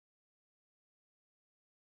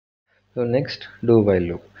So next do while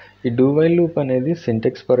loop. ఈ do while loop అనేది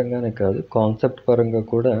సింటెక్స్ పరంగానే కాదు, కాన్సెప్ట్ పరంగా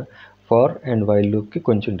కూడా ఫార్ అండ్ వైల్ లూప్కి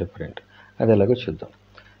కొంచెం డిఫరెంట్. అది ఎలాగో చూద్దాం.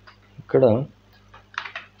 ఇక్కడ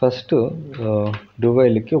ఫస్ట్ డూ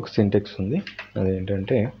వైల్కి ఒక సింటెక్స్ ఉంది.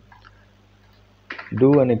 అదేంటంటే డూ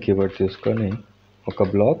అనే కీవర్డ్ తీసుకొని ఒక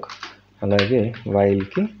బ్లాక్, అలాగే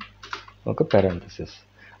వైల్కి ఒక పారాంథసిస్.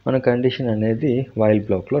 మన కండిషన్ అనేది వైల్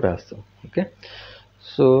బ్లాక్లో రాస్తాం. ఓకే,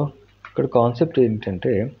 సో ఇక్కడ కాన్సెప్ట్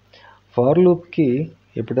ఏంటంటే ఫార్ లూప్కి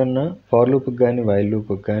ఎప్పుడన్నా ఫార్ లూప్కి కానీ వైల్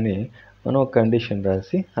లూప్కి కానీ మనం ఒక కండిషన్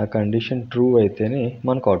రాసి ఆ కండిషన్ ట్రూ అయితేనే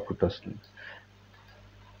మనకు అవుట్పుట్ వస్తుంది.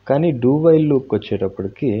 కానీ డూ వైల్ లూప్కి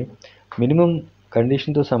వచ్చేటప్పటికి మినిమం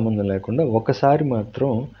కండిషన్తో సంబంధం లేకుండా ఒకసారి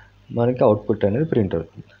మాత్రం మనకి అవుట్పుట్ అనేది ప్రింట్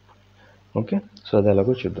అవుతుంది. ఓకే, సో అది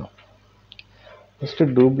ఎలాగో చూద్దాం. ఫస్ట్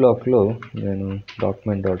డూ బ్లాక్లో నేను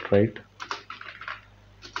document.write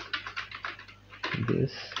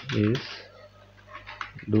this is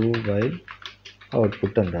do while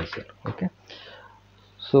output అని రాశారు. ఓకే,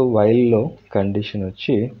 సో వైల్లో కండిషన్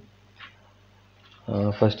వచ్చి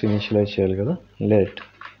ఫస్ట్ ఇనిషియలైజ్ చేయాలి కదా, let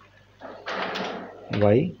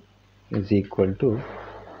y is equal to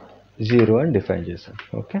 0 అని డిఫైన్ చేశాను.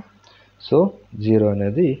 ఓకే, సో 0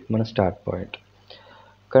 అనేది మన స్టార్ట్ పాయింట్.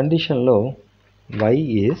 కండిషన్లో y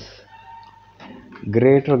ఈజ్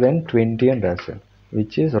గ్రేటర్ దెన్ 20 అని రాశాను,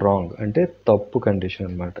 విచ్ ఈజ్ రాంగ్, అంటే తప్పు కండిషన్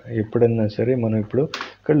అనమాట. ఎప్పుడైనా సరే మనం ఇప్పుడు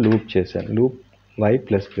ఇక్కడ లూప్ చేశాను, loop y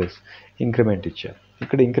plus plus increment ఇచ్చాను.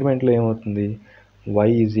 ఇక్కడ ఇంక్రిమెంట్లో ఏమవుతుంది, y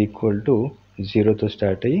is equal to 0తో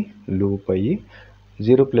start అయ్యి లూప్ అయ్యి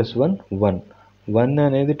 0 ప్లస్ 1 1. 1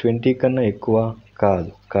 అనేది 20 కన్నా ఎక్కువ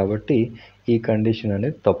కాదు, కాబట్టి ఈ కండిషన్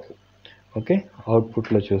అనేది తప్పు. ఓకే,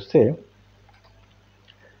 అవుట్పుట్లో చూస్తే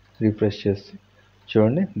రిఫ్రెష్ చేసి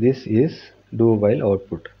చూడండి, this is do while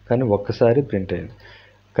output, కానీ ఒక్కసారి ప్రింట్ అయింది.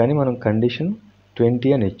 కానీ మనం కండిషన్ 20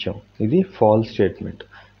 అని ఇచ్చాం, ఇది ఫాల్స్ స్టేట్మెంట్.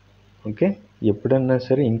 ఓకే, ఎప్పుడన్నా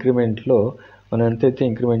సరే ఇంక్రిమెంట్లో మనం ఎంతైతే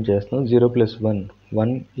ఇంక్రిమెంట్ చేస్తున్నాం 0 ప్లస్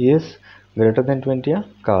 1 ఈజ్ గ్రేటర్ దెన్ 20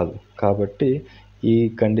 కాదు, కాబట్టి ఈ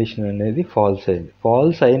కండిషన్ అనేది ఫాల్స్ అయింది.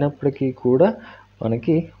 ఫాల్స్ అయినప్పటికీ కూడా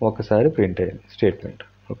మనకి ఒకసారి ప్రింట్ అయింది స్టేట్మెంట్.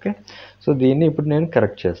 ఓకే, సో దీన్ని ఇప్పుడు నేను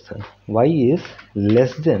కరెక్ట్ చేస్తాను, y ఈజ్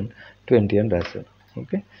లెస్ దెన్ 20 అని రాశాను.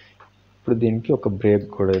 ఓకే, ఇప్పుడు దీనికి ఒక బ్రేక్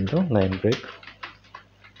కూడా ఇద్దాం, లైన్ బ్రేక్.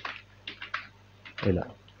 ఇలా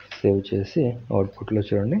సేవ్ చేసి అవుట్పుట్లో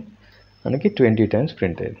చూడండి, మనకి 20 టైమ్స్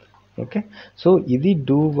ప్రింట్ అయింది. ఓకే, సో ఇది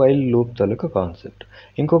do while loop taluka concept.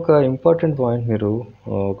 ఇంకొక ఇంపార్టెంట్ పాయింట్ మీరు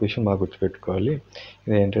ఒక విషయం బాగా గుర్తుపెట్టుకోవాలి.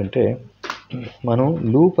 ఇదేంటంటే మనం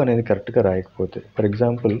లూప్ అనేది కరెక్ట్గా రాయకపోతే, ఫర్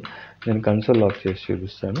ఎగ్జాంపుల్ నేను కన్సోల్ లాగ్ చేసి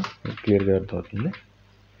చూపిస్తాను, క్లియర్గా అర్థమవుతుంది.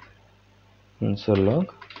 Console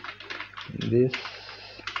log this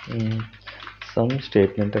some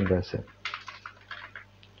statement అని రాశాను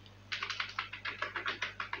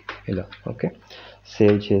ఇలా. ఓకే,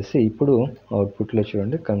 సేవ్ చేసి ఇప్పుడు అవుట్పుట్లో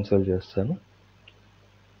చూడండి, కన్సోల్ చేస్తాను.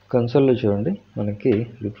 కన్సోల్లో చూడండి, మనకి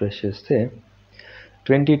రిఫ్రెష్ చేస్తే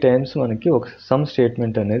 20 టైమ్స్ మనకి ఒక సమ్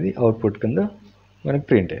స్టేట్మెంట్ అనేది అవుట్పుట్ కింద మనకి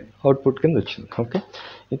ప్రింట్ అయ్యింది, అవుట్పుట్ కింద వచ్చింది. ఓకే,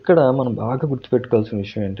 ఇక్కడ మనం బాగా గుర్తుపెట్టుకోవాల్సిన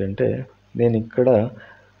విషయం ఏంటంటే నేను ఇక్కడ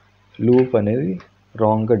లూప్ అనేది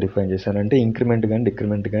రాంగ్గా డిఫైన్ చేశాను, అంటే ఇంక్రిమెంట్ కానీ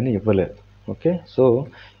డిక్రిమెంట్ కానీ ఇవ్వలేదు. ఓకే, సో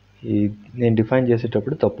నేను డిఫైన్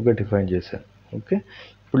చేసేటప్పుడు తప్పుగా డిఫైన్ చేశాను. ఓకే,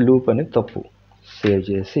 ఇప్పుడు లూప్ అనేది తప్పు. సేవ్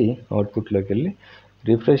చేసి అవుట్పుట్లోకి వెళ్ళి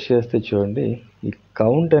రిఫ్రెష్ చేస్తే చూడండి, ఈ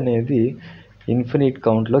కౌంట్ అనేది ఇన్ఫినిట్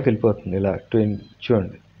కౌంట్లోకి వెళ్ళిపోతుంది ఇలా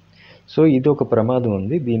చూడండి. సో ఇది ఒక ప్రమాదం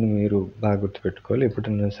ఉంది, దీన్ని మీరు బాగా గుర్తుపెట్టుకోవాలి.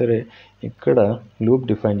 ఎప్పుడైనా సరే ఇక్కడ లూప్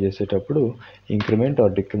డిఫైన్ చేసేటప్పుడు ఇంక్రిమెంట్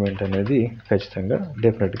ఆర్ డిక్రిమెంట్ అనేది ఖచ్చితంగా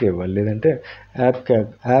డెఫినెట్గా ఇవ్వాలి, లేదంటే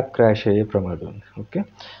యాప్ క్రాష్ అయ్యే ప్రమాదం ఉంది. ఓకే,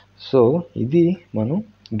 సో ఇది మనం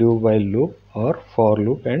do while loop are for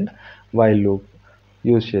loop and while loop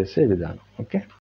use చేసే విధానం. ఓకే.